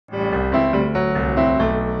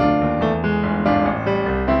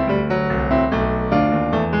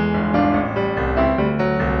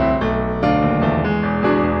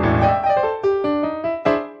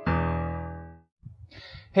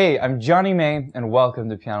Hey, I'm Johnny May, and welcome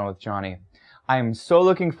to Piano with Johnny. I am so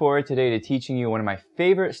looking forward today to teaching you one of my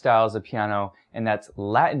favorite styles of piano, and that's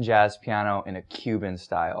Latin jazz piano in a Cuban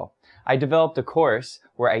style. I developed a course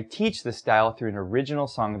where I teach this style through an original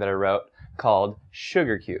song that I wrote called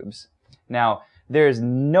Sugar Cubes. Now, there's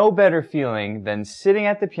no better feeling than sitting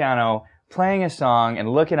at the piano, playing a song, and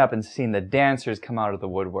looking up and seeing the dancers come out of the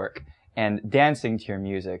woodwork and dancing to your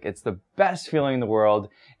music. It's the best feeling in the world,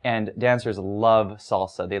 and dancers love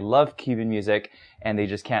salsa. They love Cuban music, and they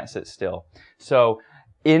just can't sit still. So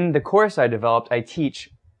in the course I developed, I teach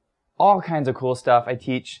all kinds of cool stuff. I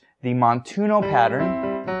teach the montuno pattern,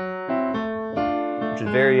 which is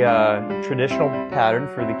a very traditional pattern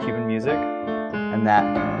for the Cuban music, and that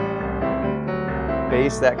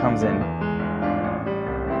bass that comes in.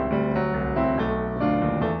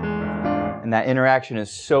 And that interaction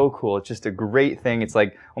is so cool. It's just a great thing. It's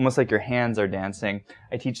like almost like your hands are dancing.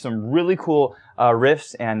 I teach some really cool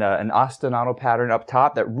riffs and an ostinato pattern up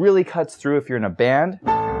top that really cuts through if you're in a band.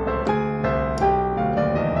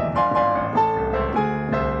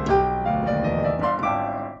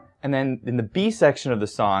 And then in the B section of the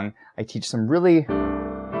song, I teach some really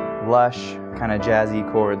lush, kind of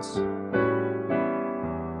jazzy chords.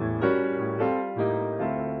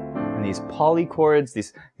 These polychords,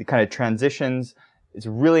 these kind of transitions. It's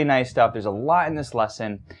really nice stuff. There's a lot in this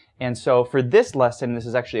lesson. And so for this lesson, this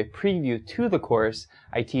is actually a preview to the course.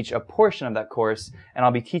 I teach a portion of that course, and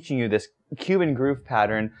I'll be teaching you this Cuban groove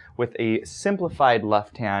pattern with a simplified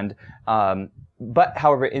left hand. But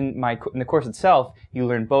however, in the course itself, you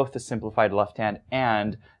learn both the simplified left hand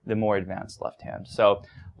and the more advanced left hand. So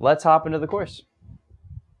let's hop into the course.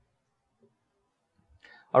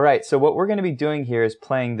 Alright, so what we're going to be doing here is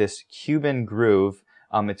playing this Cuban groove.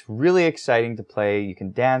 It's really exciting to play. You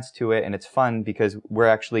can dance to it, and it's fun because we're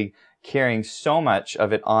actually carrying so much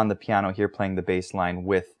of it on the piano here, playing the bass line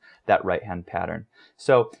with that right hand pattern.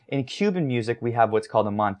 So in Cuban music, we have what's called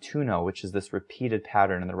a montuno, which is this repeated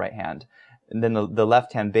pattern in the right hand. And then the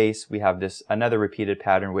left hand bass, we have this another repeated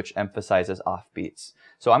pattern which emphasizes offbeats.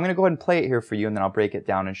 So I'm going to go ahead and play it here for you, and then I'll break it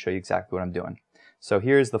down and show you exactly what I'm doing. So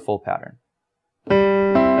here's the full pattern.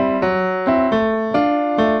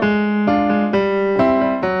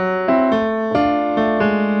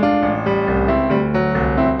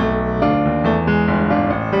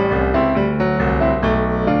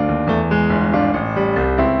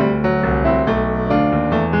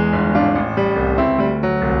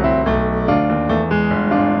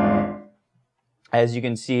 As you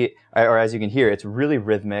can see, or as you can hear, it's really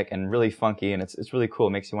rhythmic and really funky, and it's really cool.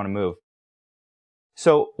 It makes you want to move.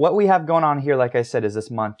 So what we have going on here, like I said, is this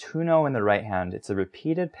montuno in the right hand. It's a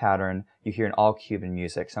repeated pattern you hear in all Cuban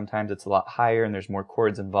music. Sometimes it's a lot higher and there's more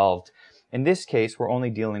chords involved. In this case, we're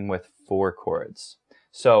only dealing with 4 chords.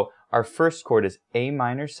 So our first chord is A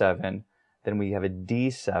minor 7, then we have a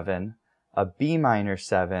D7, a B minor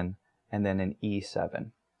 7, and then an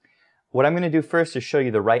E7. What I'm going to do first is show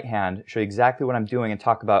you the right hand, show you exactly what I'm doing, and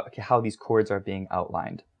talk about how these chords are being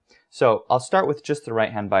outlined. So I'll start with just the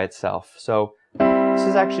right hand by itself. So this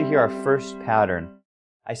is actually here our first pattern.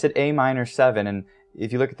 I said A minor 7, and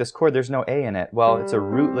if you look at this chord, there's no A in it. Well, it's a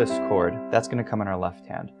rootless chord. That's going to come in our left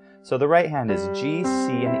hand. So the right hand is G,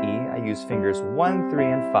 C, and E. I use fingers 1, 3,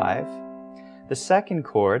 and 5. The second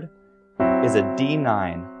chord is a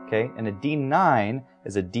D9, okay? And a D9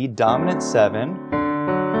 is a D dominant 7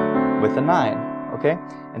 with a 9, okay?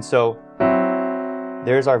 And so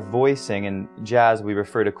there's our voicing. In jazz, we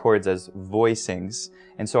refer to chords as voicings.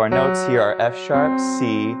 And so our notes here are F sharp,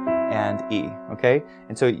 C, and E, okay?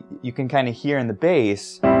 And so you can kind of hear in the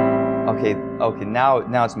bass, okay,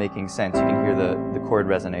 now it's making sense. You can hear the chord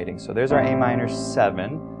resonating. So there's our A minor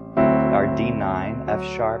 7, our D9, F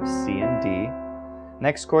sharp, C, and D.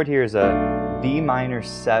 Next chord here is a B minor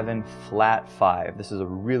 7 flat 5. This is a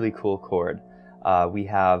really cool chord. We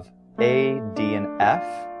have A, D, and F,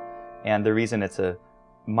 and the reason it's a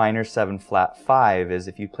minor 7 flat 5 is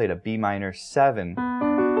if you played a B minor 7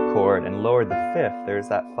 chord and lowered the 5th, there's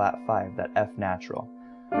that flat 5, that F natural.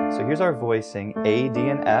 So here's our voicing, A, D,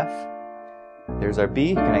 and F. There's our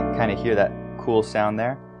B. Can I kind of hear that cool sound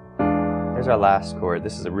there? There's our last chord.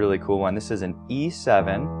 This is a really cool one. This is an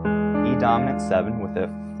E7, E dominant 7 with a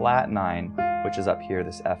flat 9, which is up here,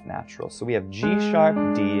 this F natural. So we have G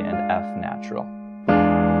sharp, D, and F natural.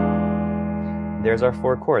 There's our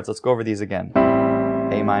 4 chords. Let's go over these again.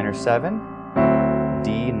 A minor 7,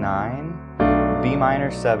 D9, B minor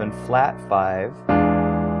 7 flat 5,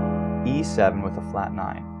 E7 with a flat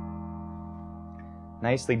 9.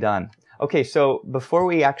 Nicely done. Okay, so before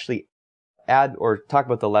we actually add or talk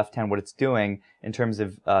about the left hand, what it's doing in terms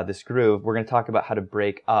of this groove, we're going to talk about how to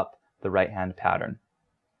break up the right hand pattern.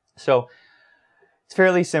 So it's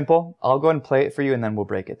fairly simple. I'll go ahead and play it for you and then we'll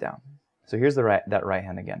break it down. So here's that right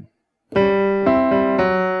hand again.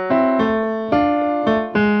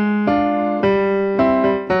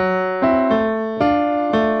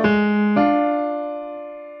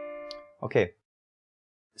 Okay,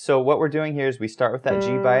 so what we're doing here is we start with that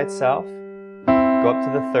G by itself, go up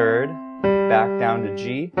to the third, back down to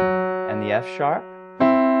G and the F sharp,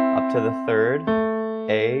 up to the third,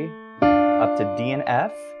 A, up to D and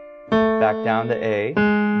F, back down to A,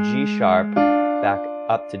 G sharp, back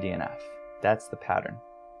up to D and F. That's the pattern.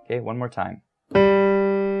 Okay, one more time.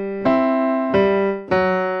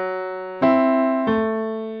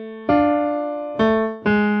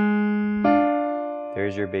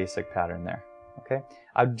 There's your basic pattern there. Okay,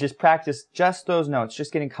 I've just practiced just those notes,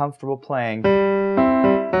 just getting comfortable playing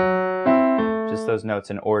just those notes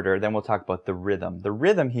in order. Then we'll talk about the rhythm. The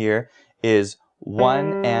rhythm here is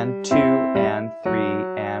 1 and 2 and 3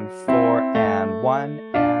 and 4 and 1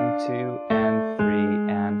 and 2 and 3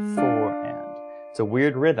 and 4 and. It's a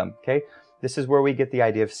weird rhythm, okay? This is where we get the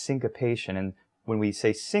idea of syncopation. And when we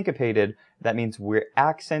say syncopated, that means we're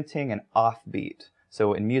accenting an offbeat.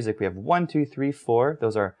 So in music, we have 1, 2, 3, 4.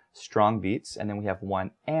 Those are strong beats. And then we have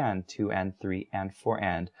 1 and 2 and 3 and 4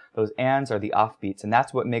 and. Those ands are the offbeats. And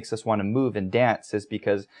that's what makes us want to move and dance, is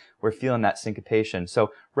because we're feeling that syncopation.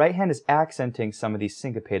 So right hand is accenting some of these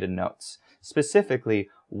syncopated notes. Specifically,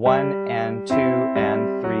 1 and 2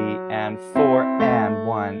 and 3 and 4 and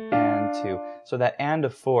 1 and 2. So that and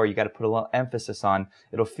of 4, you got to put a little emphasis on.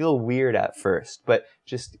 It'll feel weird at first, but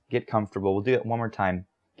just get comfortable. We'll do it one more time,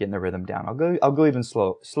 getting the rhythm down. I'll go even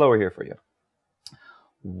slower here for you.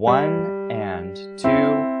 1 and 2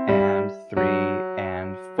 and 3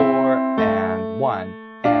 and 4 and 1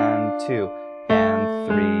 and 2 and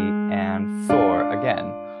 3 and 4.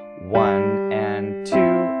 Again, 1 and 2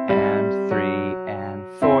 and 3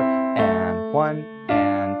 and 4 and 1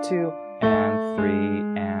 and 2 and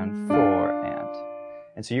 3 and 4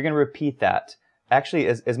 and so you're going to repeat that actually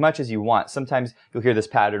as much as you want. Sometimes you'll hear this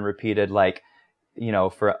pattern repeated like, you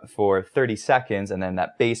know, for 30 seconds, and then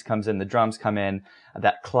that bass comes in, the drums come in,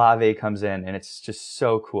 that clave comes in, and it's just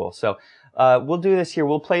so cool. So we'll do this here.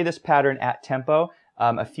 We'll play this pattern at tempo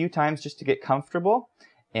a few times just to get comfortable,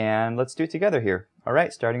 and let's do it together here. All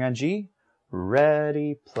right, starting on G.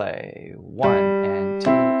 Ready, play. 1 and 2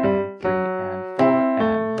 and 3 and 4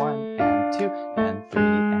 and 1 and 2 and 3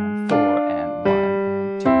 and 4 and 1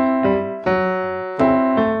 and 2 and 3 and 4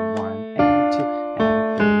 and 1 and 2 and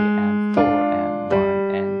 3 and 4 and 1 and 2 and 3 and 4 and 1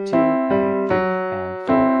 and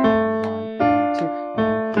 2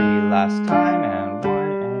 and 3. Last time, and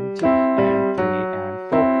 1 and 2 and 3 and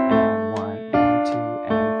 4 and 1 and 2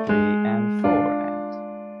 and 3 and 4 and.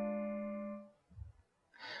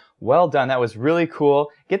 Well done. That was really cool.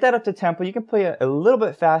 Get that up to tempo. You can play a little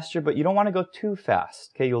bit faster, but you don't want to go too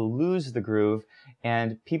fast. Okay, you'll lose the groove,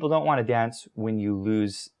 and people don't want to dance when you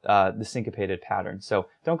lose the syncopated pattern. So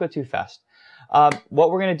don't go too fast.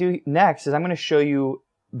 What we're going to do next is I'm going to show you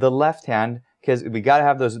the left hand, because we got to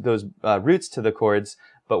have those roots to the chords,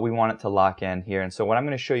 but we want it to lock in here. And so what I'm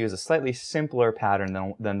going to show you is a slightly simpler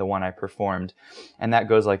pattern than the one I performed, and that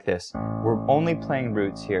goes like this. We're only playing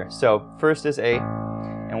roots here. So first is A,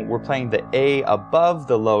 and we're playing the A above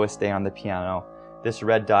the lowest A on the piano. This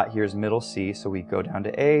red dot here is middle C, so we go down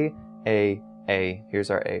to A, A, A. Here's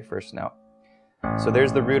our A, first note. So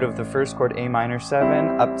there's the root of the first chord, A minor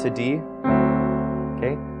 7, up to D.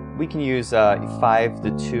 Okay, we can use 5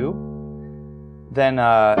 to 2. Then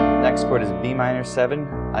next chord is B minor 7.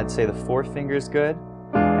 I'd say the 4th finger is good,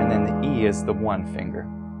 and then the E is the 1 finger.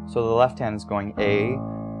 So the left hand is going A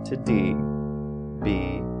to D,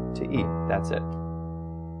 B to E. That's it.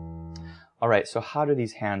 All right, so how do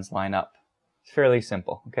these hands line up? It's fairly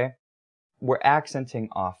simple, okay? We're accenting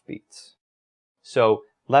off beats. So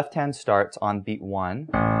left hand starts on beat 1.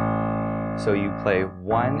 So you play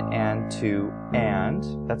 1 and 2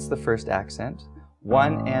 and, that's the first accent.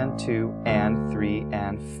 1 and 2 and 3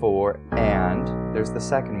 and 4 and, there's the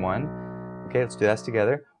second one. Okay, let's do that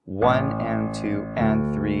together. 1 and 2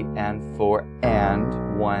 and 3 and 4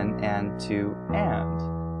 and 1 and 2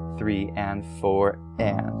 and 3 and 4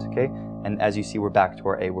 and, okay? And as you see, we're back to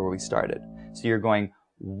our A where we started. So you're going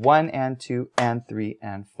 1 and 2 and 3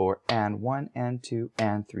 and 4 and 1 and 2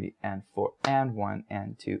 and 3 and 4 and 1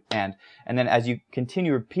 and 2 and. And then as you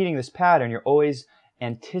continue repeating this pattern, you're always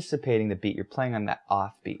anticipating the beat. You're playing on that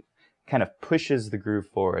off beat. Kind of pushes the groove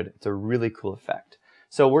forward. It's a really cool effect.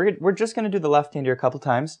 So we're just going to do the left hand here a couple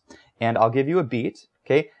times, and I'll give you a beat,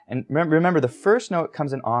 okay? And remember the first note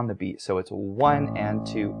comes in on the beat, so it's 1 and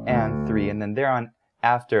 2 and 3, and then thereon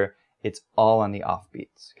after, it's all on the off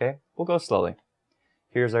beats, okay? We'll go slowly.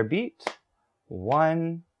 Here's our beat.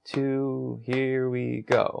 1, 2, here we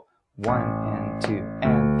go. 1 and 2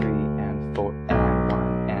 and 3 and 4 and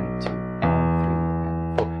 1 and 2 and 3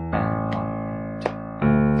 and 4 and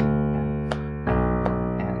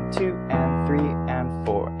 1 and 2 and 3 and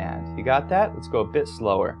 4 and you got that? Let's go a bit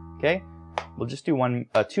slower, okay? We'll just do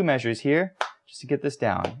two measures here just to get this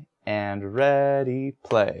down. And ready,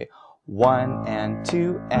 play. 1 and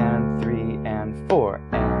 2 and 3 and 4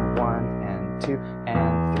 and 1 and 2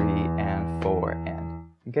 and 3 and 4 and.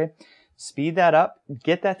 Okay? Speed that up.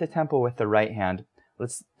 Get that to tempo with the right hand.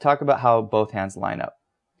 Let's talk about how both hands line up.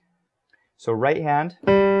 So right hand.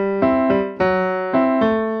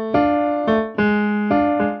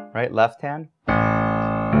 Right, left hand. 1,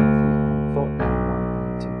 3, 4 and 1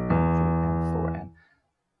 and 2 and 3 and 4 and.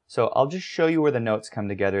 So I'll just show you where the notes come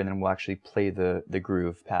together and then we'll actually play the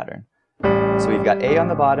groove pattern. So we've got A on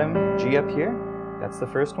the bottom, G up here. That's the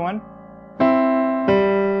first one.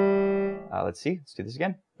 Let's see, let's do this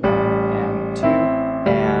again. 1 and 2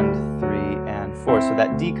 and 3 and 4. So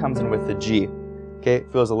that D comes in with the G. Okay,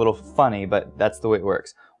 it feels a little funny, but that's the way it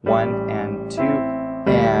works. 1 and 2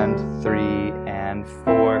 and 3 and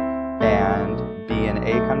 4 and B and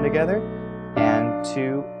A come together. And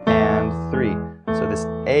 2 and 3. So this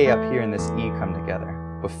A up here and this E come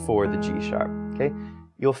together before the G sharp. Okay,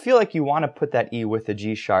 you'll feel like you want to put that E with the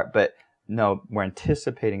G sharp, but no, we're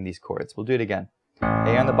anticipating these chords. We'll do it again.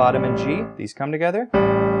 A on the bottom and G, these come together. Those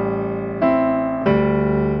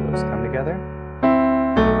come together.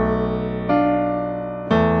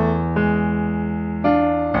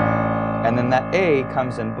 And then that A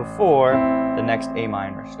comes in before the next A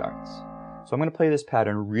minor starts. So I'm going to play this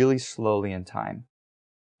pattern really slowly in time.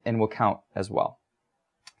 And we'll count as well.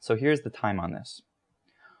 So here's the time on this.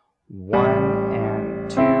 1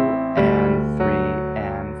 and 2 and 3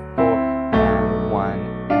 and 4 and 1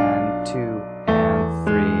 and 2 and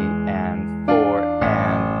 3 and 4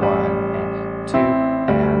 and 1 and 2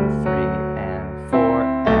 and 3 and 4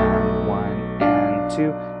 and 1 and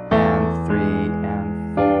 2 and 3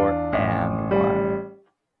 and 4 and 1.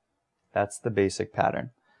 That's the basic pattern.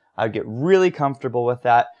 I would get really comfortable with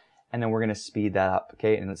that, and then we're going to speed that up,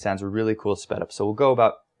 okay? And it sounds really cool sped up. So we'll go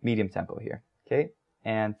about medium tempo here, okay?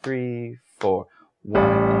 And 3, 4. 1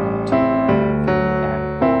 and 2 and 3 and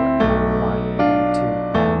 4 and 1 and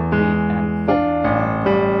 2 and 3 and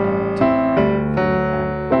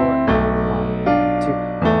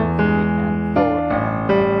 4 and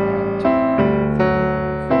 2 and 3 and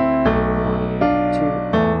 4 and 1 and 2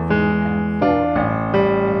 and 3 and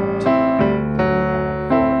 4 and 2 and 3 and 4 and 1 and 2 and 3 and 4 and 2 and 3 and 4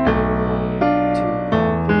 and 1 and 2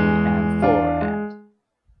 and 3 and 4 and.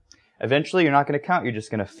 Eventually, you're not going to count, you're just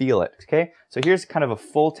going to feel it, okay? So here's kind of a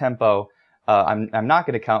full tempo. I'm not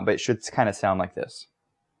going to count, but it should kind of sound like this.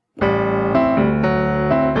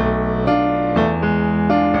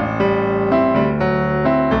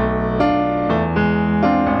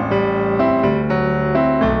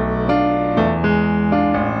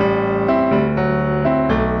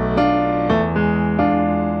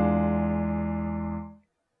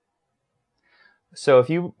 So if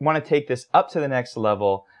you want to take this up to the next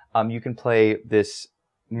level, you can play this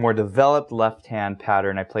more developed left hand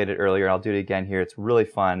pattern. I played it earlier. I'll do it again here. It's really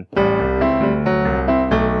fun.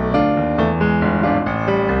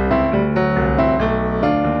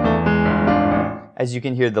 As you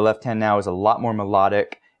can hear, the left hand now is a lot more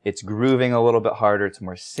melodic. It's grooving a little bit harder. It's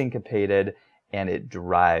more syncopated and it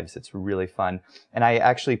drives. It's really fun. And I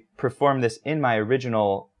actually performed this in my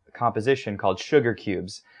original composition called Sugar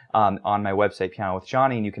Cubes on my website, Piano with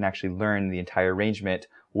Jonny, and you can actually learn the entire arrangement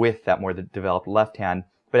with that more developed left hand.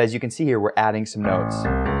 But as you can see here, we're adding some notes.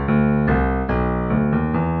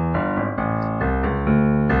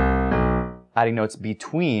 Adding notes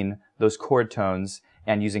between those chord tones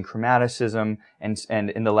and using chromaticism, and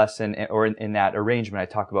in the lesson or in that arrangement I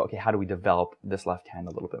talk about, okay, how do we develop this left hand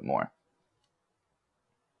a little bit more.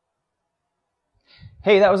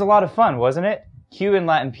 Hey, that was a lot of fun, wasn't it? Cuban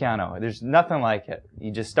Latin piano. There's nothing like it.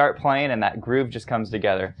 You just start playing and that groove just comes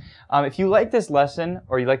together. If you like this lesson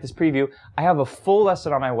or you like this preview, I have a full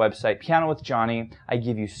lesson on my website, Piano with Jonny. I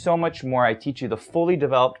give you so much more. I teach you the fully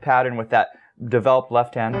developed pattern with that developed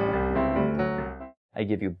left hand. I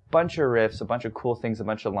give you a bunch of riffs, a bunch of cool things, a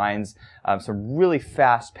bunch of lines, some really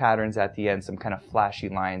fast patterns at the end, some kind of flashy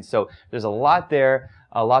lines. So there's a lot there,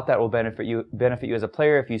 a lot that will benefit you as a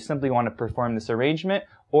player if you simply want to perform this arrangement,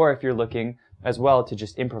 or if you're looking as well to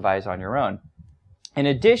just improvise on your own. In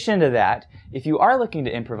addition to that, if you are looking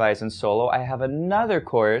to improvise and solo, I have another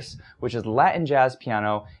course, which is Latin Jazz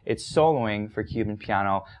Piano. It's soloing for Cuban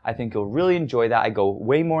piano. I think you'll really enjoy that. I go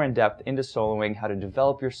way more in depth into soloing, how to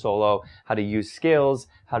develop your solo, how to use scales,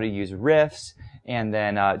 how to use riffs, and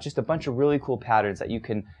then just a bunch of really cool patterns that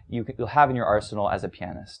you'll have in your arsenal as a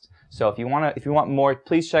pianist. So if you want more,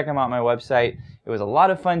 please check them out on my website. It was a lot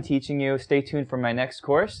of fun teaching you. Stay tuned for my next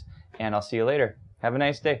course, and I'll see you later. Have a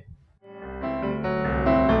nice day.